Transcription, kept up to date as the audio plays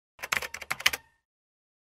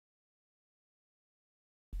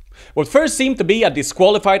What first seemed to be a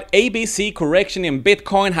disqualified ABC correction in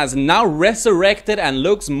Bitcoin has now resurrected and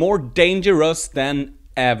looks more dangerous than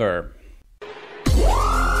ever.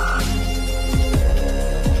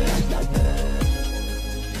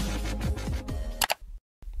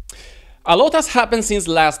 A lot has happened since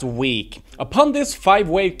last week. Upon this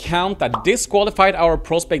 5-wave count that disqualified our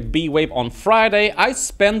prospect B-wave on Friday, I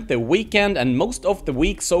spent the weekend and most of the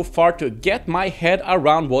week so far to get my head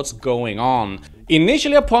around what's going on.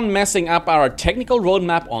 Initially, upon messing up our technical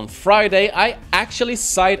roadmap on Friday, I actually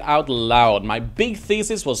sighed out loud. My big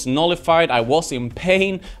thesis was nullified, I was in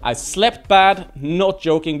pain, I slept bad, not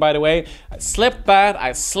joking by the way. I slept bad,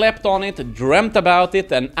 I slept on it, dreamt about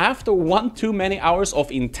it, and after one too many hours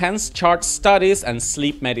of intense chart studies and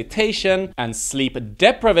sleep meditation and sleep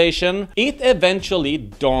deprivation, it eventually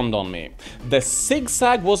dawned on me. The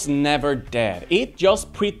zigzag was never dead, it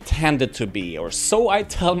just pretended to be, or so I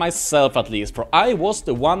tell myself at least, for I was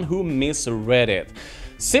the one who misread it.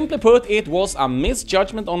 Simply put, it was a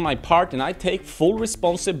misjudgment on my part and I take full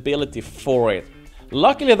responsibility for it.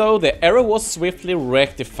 Luckily though, the error was swiftly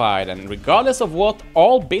rectified, and regardless of what,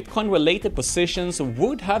 all Bitcoin related positions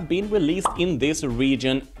would have been released in this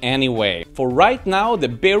region anyway. For right now, the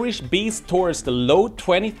bearish beast towards the low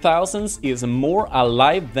 20,000s is more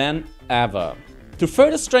alive than ever. To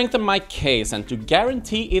further strengthen my case and to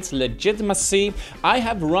guarantee its legitimacy, I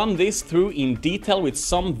have run this through in detail with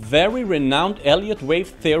some very renowned Elliott wave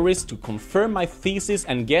theorists to confirm my thesis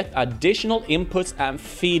and get additional inputs and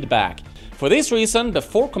feedback. For this reason,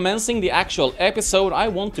 before commencing the actual episode, I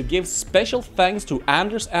want to give special thanks to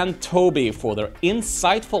Anders and Toby for their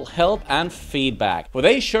insightful help and feedback, for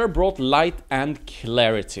they sure brought light and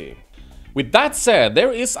clarity. With that said,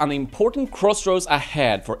 there is an important crossroads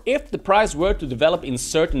ahead, for if the price were to develop in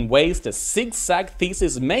certain ways, the zigzag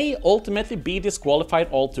thesis may ultimately be disqualified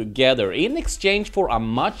altogether in exchange for a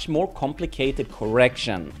much more complicated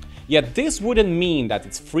correction. Yet this wouldn't mean that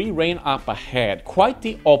it's free rein up ahead, quite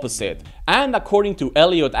the opposite. And according to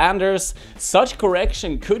Elliott Anders, such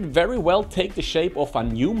correction could very well take the shape of a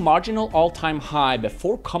new marginal all-time high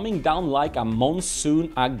before coming down like a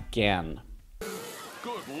monsoon again.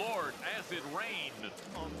 Good Lord, as it rained.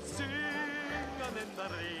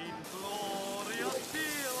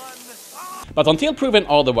 But until proven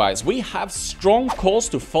otherwise, we have strong calls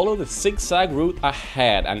to follow the zigzag route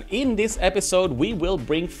ahead, and in this episode we will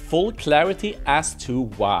bring full clarity as to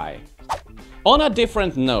why. On a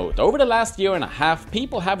different note, over the last year and a half,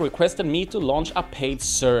 people have requested me to launch a paid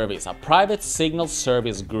service, a private signal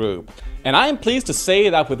service group. And I am pleased to say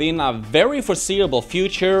that within a very foreseeable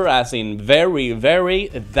future, as in very,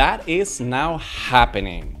 that is now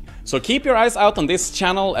happening. So keep your eyes out on this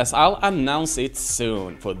channel as I'll announce it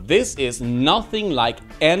soon, for this is nothing like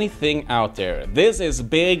anything out there. This is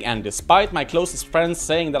big, and despite my closest friends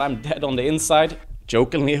saying that I'm dead on the inside,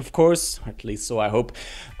 jokingly of course, or at least so I hope,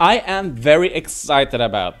 I am very excited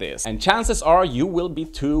about this, and chances are you will be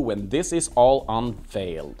too when this is all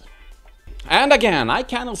unveiled. And again, I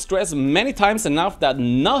cannot stress many times enough that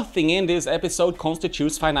nothing in this episode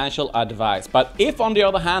constitutes financial advice. But if on the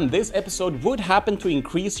other hand this episode would happen to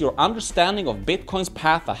increase your understanding of Bitcoin's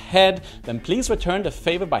path ahead, then please return the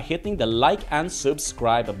favor by hitting the like and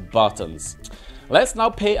subscribe buttons. Let's now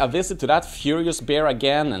pay a visit to that furious bear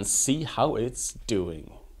again and see how it's doing.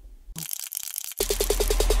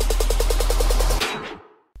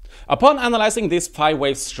 Upon analyzing this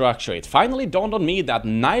 5-wave structure, it finally dawned on me that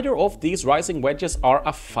neither of these rising wedges are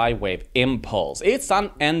a 5-wave impulse. It's an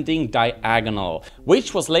ending diagonal,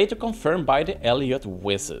 which was later confirmed by the Elliott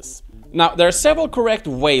whizzes. Now, there are several correct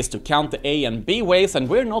ways to count the A and B waves, and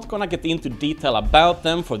we're not gonna get into detail about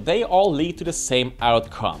them, for they all lead to the same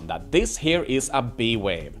outcome, that this here is a B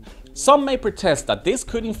wave. Some may protest that this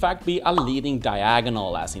could in fact be a leading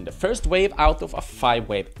diagonal, as in the first wave out of a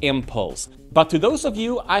 5-wave impulse. But to those of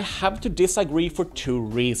you, I have to disagree for two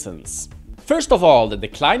reasons. First of all, the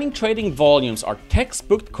declining trading volumes are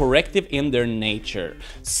textbook corrective in their nature.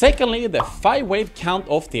 Secondly, the 5-wave count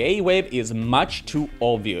of the A wave is much too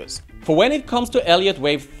obvious. For when it comes to Elliott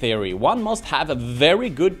wave theory, one must have a very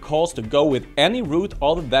good cause to go with any route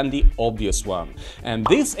other than the obvious one. And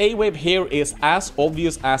this A wave here is as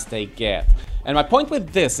obvious as they get. And my point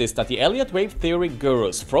with this is that the Elliott wave theory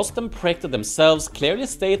gurus, Frost and Prechter themselves, clearly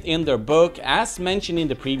state in their book, as mentioned in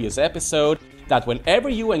the previous episode, that whenever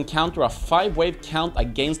you encounter a 5-wave count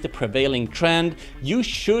against the prevailing trend, you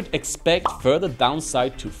should expect further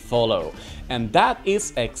downside to follow. And that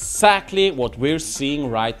is exactly what we're seeing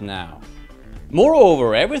right now.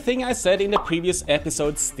 Moreover, everything I said in the previous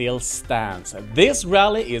episode still stands. This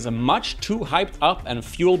rally is much too hyped up and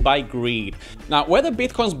fueled by greed. Now, whether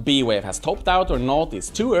Bitcoin's B-wave has topped out or not is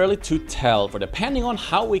too early to tell, for depending on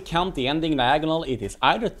how we count the ending diagonal, it is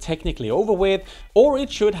either technically over with or it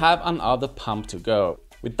should have another pump to go.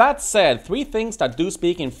 With that said, 3 things that do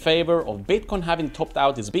speak in favor of Bitcoin having topped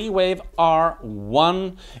out its B-wave are: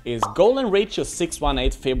 1 is golden ratio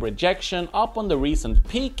 618 fib rejection up on the recent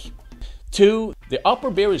peak. 2, the upper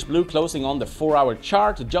bearish blue closing on the 4-hour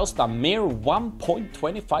chart, just a mere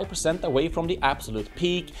 1.25% away from the absolute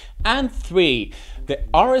peak. And 3, the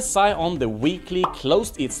RSI on the weekly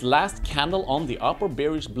closed its last candle on the upper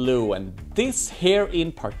bearish blue, and this here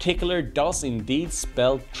in particular does indeed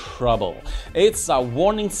spell trouble. It's a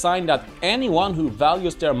warning sign that anyone who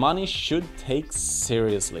values their money should take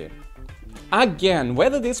seriously. Again,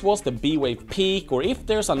 whether this was the B-wave peak or if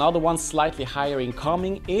there's another one slightly higher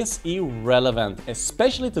incoming is irrelevant,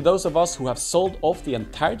 especially to those of us who have sold off the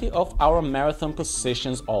entirety of our marathon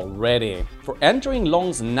positions already. For entering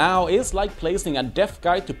longs now is like placing a deaf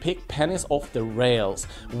guy to pick pennies off the rails.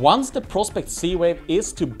 Once the prospect C-wave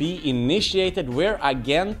is to be initiated, we're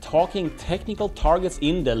again talking technical targets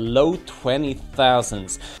in the low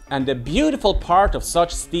 20,000s. And the beautiful part of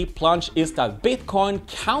such steep plunge is that Bitcoin,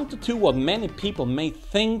 counter to what many people may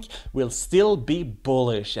think, will still be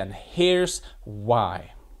bullish, and here's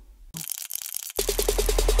why.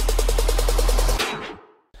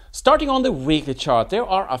 Starting on the weekly chart, there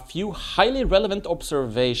are a few highly relevant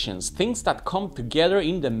observations, things that come together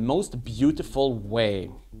in the most beautiful way.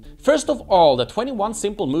 First of all, the 21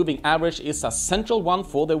 simple moving average is a central one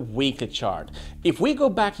for the weekly chart. If we go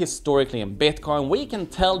back historically in Bitcoin, we can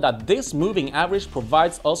tell that this moving average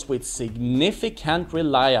provides us with significant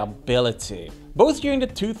reliability. Both during the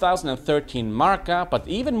 2013 markup, but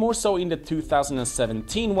even more so in the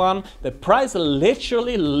 2017 one, the price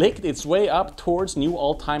literally licked its way up towards new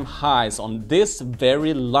all-time highs on this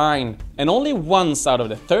very line. And only once out of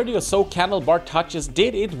the 30 or so candle bar touches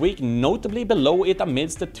did it wick notably below it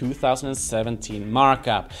amidst the 2017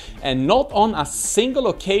 markup. And not on a single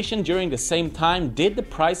occasion during the same time did the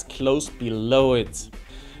price close below it.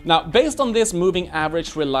 Now, based on this moving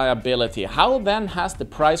average reliability, how then has the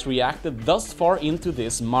price reacted thus far into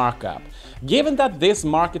this markup? Given that this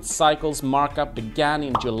market cycle's markup began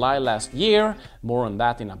in July last year, more on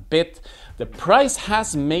that in a bit, the price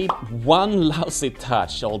has made one lousy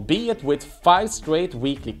touch, albeit with 5 straight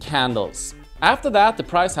weekly candles. After that, the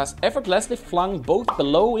price has effortlessly flung both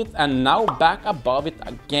below it and now back above it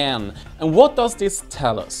again. And what does this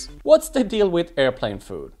tell us? What's the deal with airplane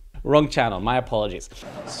food? Wrong channel, my apologies.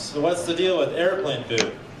 So what's the deal with airplane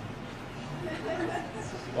food?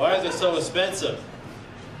 Why is it so expensive?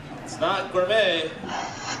 It's not gourmet.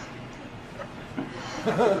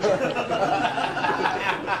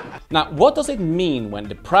 Now, what does it mean when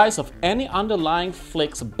the price of any underlying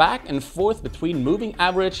flicks back and forth between moving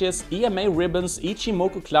averages, EMA ribbons,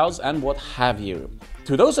 Ichimoku clouds, and what have you?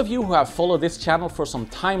 To those of you who have followed this channel for some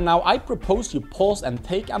time now, I propose you pause and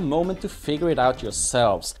take a moment to figure it out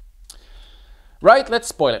yourselves. Right, let's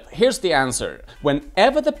spoil it. Here's the answer.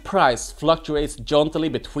 Whenever the price fluctuates jauntily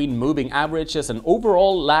between moving averages and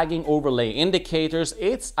overall lagging overlay indicators,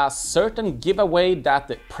 it's a certain giveaway that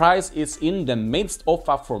the price is in the midst of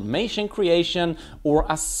a formation creation or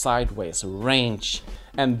a sideways range.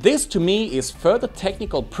 And this to me is further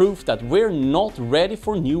technical proof that we're not ready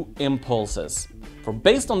for new impulses. For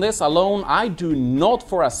based on this alone, I do not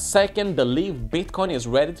for a second believe Bitcoin is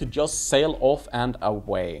ready to just sail off and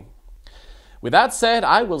away. With that said,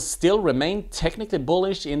 I will still remain technically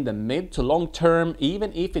bullish in the mid to long term,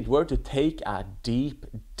 even if it were to take a deep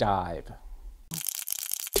dive.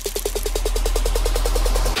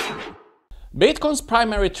 Bitcoin's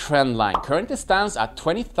primary trend line currently stands at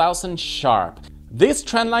 20,000 sharp. This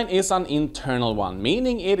trendline is an internal one,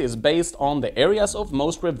 meaning it is based on the areas of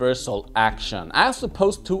most reversal action, as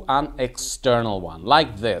opposed to an external one,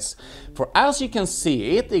 like this. For as you can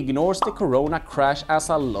see, it ignores the Corona crash as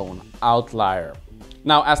a lone outlier.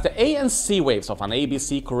 Now, as the A and C waves of an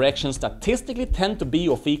ABC correction statistically tend to be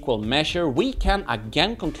of equal measure, we can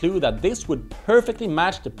again conclude that this would perfectly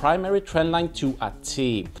match the primary trendline to a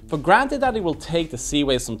T. For granted that it will take the C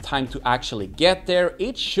wave some time to actually get there,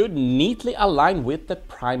 it should neatly align with the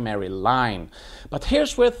primary line. But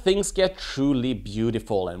here's where things get truly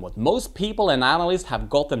beautiful and what most people and analysts have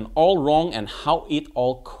gotten all wrong and how it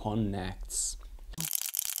all connects.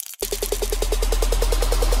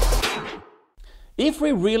 If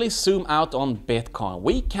we really zoom out on Bitcoin,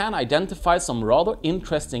 we can identify some rather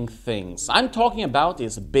interesting things. I'm talking about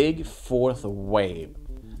its big fourth wave.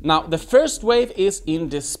 Now, the first wave is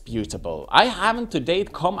indisputable. I haven't to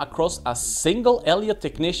date come across a single Elliott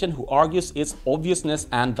technician who argues its obviousness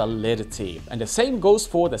and validity. And the same goes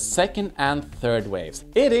for the second and third waves.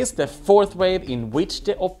 It is the fourth wave in which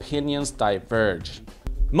the opinions diverge.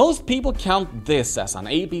 Most people count this as an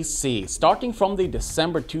ABC, starting from the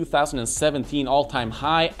December 2017 all-time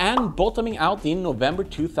high and bottoming out in November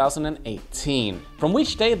 2018, from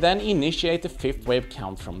which they then initiate the fifth wave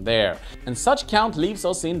count from there. And such count leaves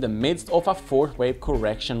us in the midst of a fourth wave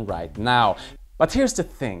correction right now. But here's the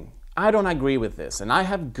thing. I don't agree with this, and I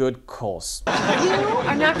have good cause. You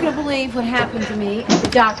are not going to believe what happened to me at the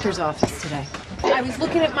doctor's office today. I was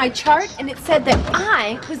looking at my chart and it said that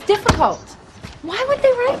I was difficult. Why would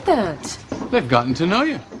they write that? They've gotten to know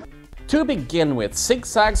you. To begin with,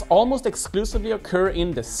 zigzags almost exclusively occur in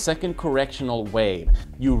the second correctional wave.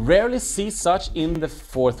 You rarely see such in the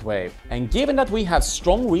fourth wave. And given that we have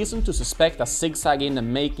strong reason to suspect a zigzag in the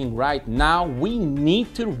making right now, we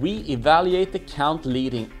need to re-evaluate the count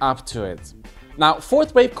leading up to it. Now,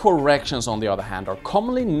 fourth wave corrections, on the other hand, are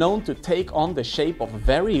commonly known to take on the shape of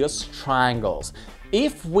various triangles.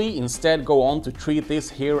 If we instead go on to treat this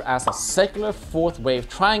here as a secular fourth wave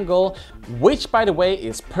triangle, which by the way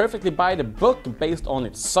is perfectly by the book based on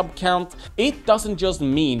its subcount, it doesn't just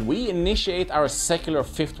mean we initiate our secular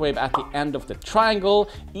fifth wave at the end of the triangle,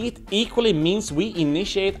 it equally means we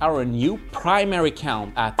initiate our new primary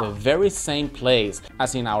count at the very same place,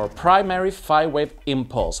 as in our primary 5-wave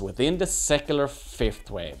impulse within the secular fifth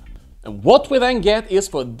wave. And what we then get is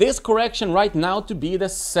for this correction right now to be the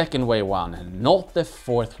second wave one and not the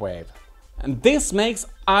fourth wave. And this makes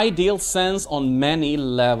ideal sense on many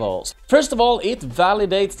levels. First of all, it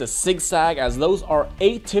validates the zigzag as those are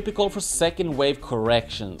atypical for second wave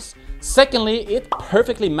corrections. Secondly, it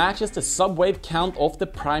perfectly matches the subwave count of the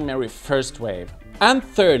primary first wave. And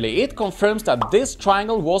thirdly, it confirms that this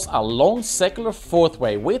triangle was a long secular fourth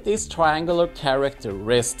wave with its triangular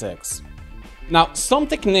characteristics. Now, some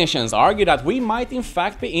technicians argue that we might in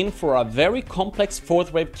fact be in for a very complex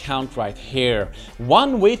fourth wave count right here.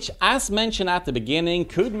 One which, as mentioned at the beginning,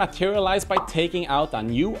 could materialize by taking out a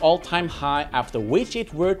new all-time high, after which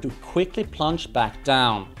it were to quickly plunge back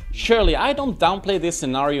down. Surely, I don't downplay this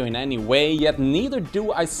scenario in any way, yet neither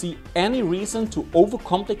do I see any reason to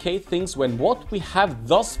overcomplicate things when what we have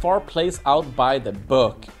thus far plays out by the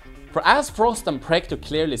book. For as Frost and Prechter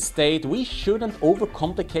clearly state, we shouldn't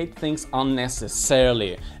overcomplicate things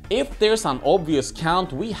unnecessarily. If there's an obvious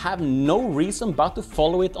count, we have no reason but to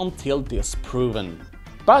follow it until disproven.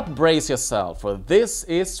 But brace yourself, for this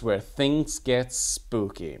is where things get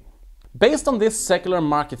spooky. Based on this secular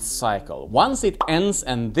market cycle, once it ends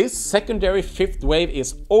and this secondary fifth wave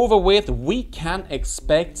is over with, we can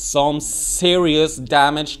expect some serious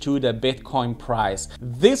damage to the Bitcoin price.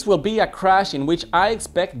 This will be a crash in which I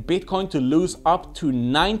expect Bitcoin to lose up to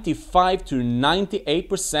 95 to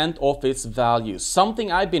 98% of its value,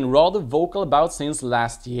 something I've been rather vocal about since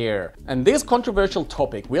last year. And this controversial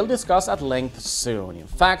topic we'll discuss at length soon. In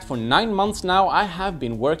fact, for 9 months now, I have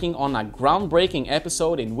been working on a groundbreaking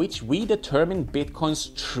episode in which we determine Bitcoin's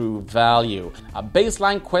true value. A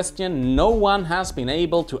baseline question no one has been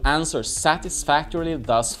able to answer satisfactorily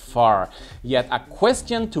thus far, yet a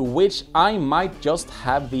question to which I might just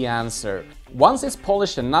have the answer. Once it's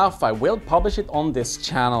polished enough, I will publish it on this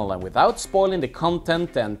channel, and without spoiling the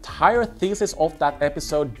content, the entire thesis of that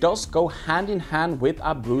episode does go hand in hand with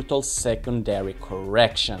a brutal secondary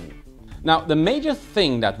correction. Now, the major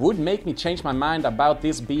thing that would make me change my mind about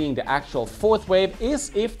this being the actual fourth wave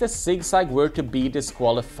is if the zigzag were to be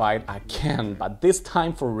disqualified again, but this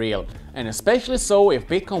time for real. And especially so if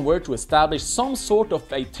Bitcoin were to establish some sort of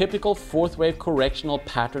a typical fourth wave correctional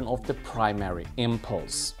pattern of the primary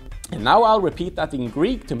impulse. And now I'll repeat that in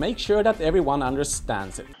Greek to make sure that everyone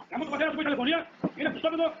understands it.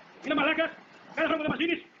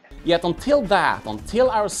 Yet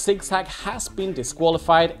until our zigzag has been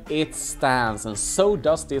disqualified, it stands, and so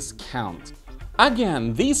does this count.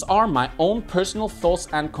 Again, these are my own personal thoughts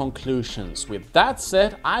and conclusions. With that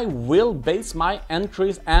said, I will base my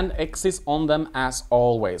entries and exits on them as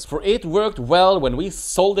always. For it worked well when we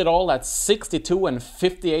sold it all at 62 and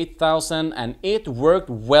 58,000, and it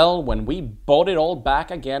worked well when we bought it all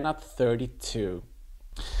back again at 32.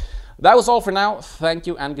 That was all for now. Thank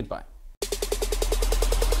you and goodbye.